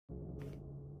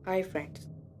Hi friends.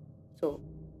 So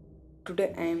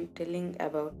today I am telling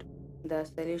about the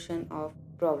solution of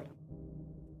problem.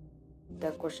 The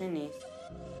question is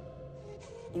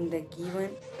in the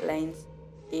given lines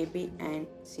AB and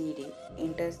CD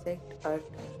intersect at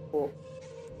O.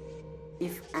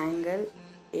 If angle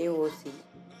AOC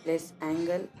plus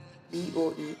angle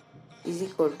BOE is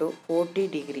equal to 40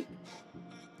 degree,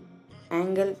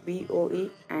 angle BOE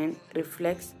and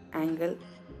reflex angle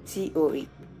COE,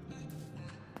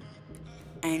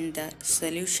 and the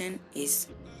solution is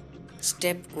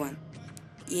step 1.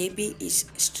 AB is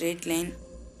straight line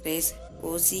raise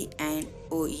OC and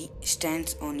OE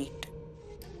stands on it.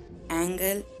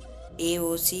 Angle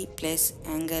AOC plus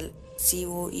angle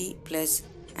COE plus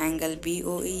angle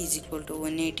BOE is equal to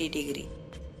 180 degree.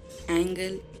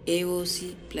 Angle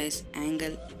AOC plus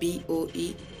angle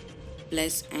BOE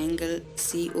plus angle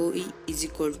COE is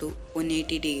equal to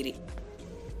 180 degree.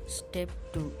 Step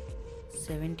 2.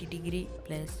 70 degree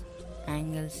plus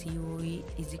angle COE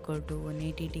is equal to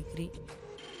 180 degree.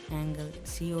 Angle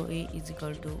COA is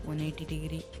equal to 180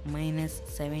 degree minus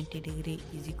 70 degree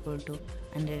is equal to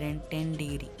 110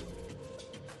 degree.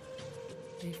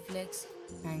 Reflex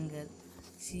angle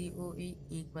COE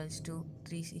equals to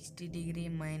 360 degree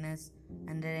minus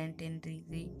 110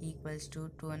 degree equals to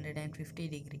 250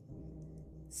 degree.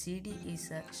 CD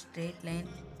is a straight line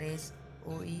raise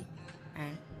OE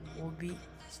and OB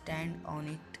stand on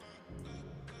it.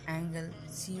 Angle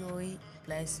COE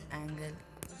plus angle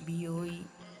BOE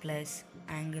plus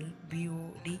angle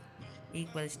BOD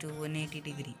equals to 180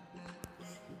 degree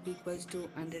equals to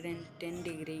 110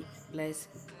 degree plus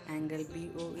angle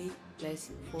BOE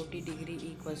plus 40 degree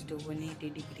equals to 180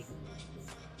 degree,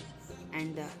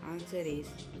 and the answer is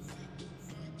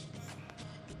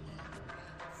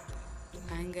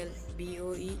angle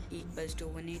BOE equals to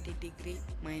 180 degree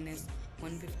minus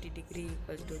 150 degree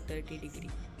equals to 30 degree.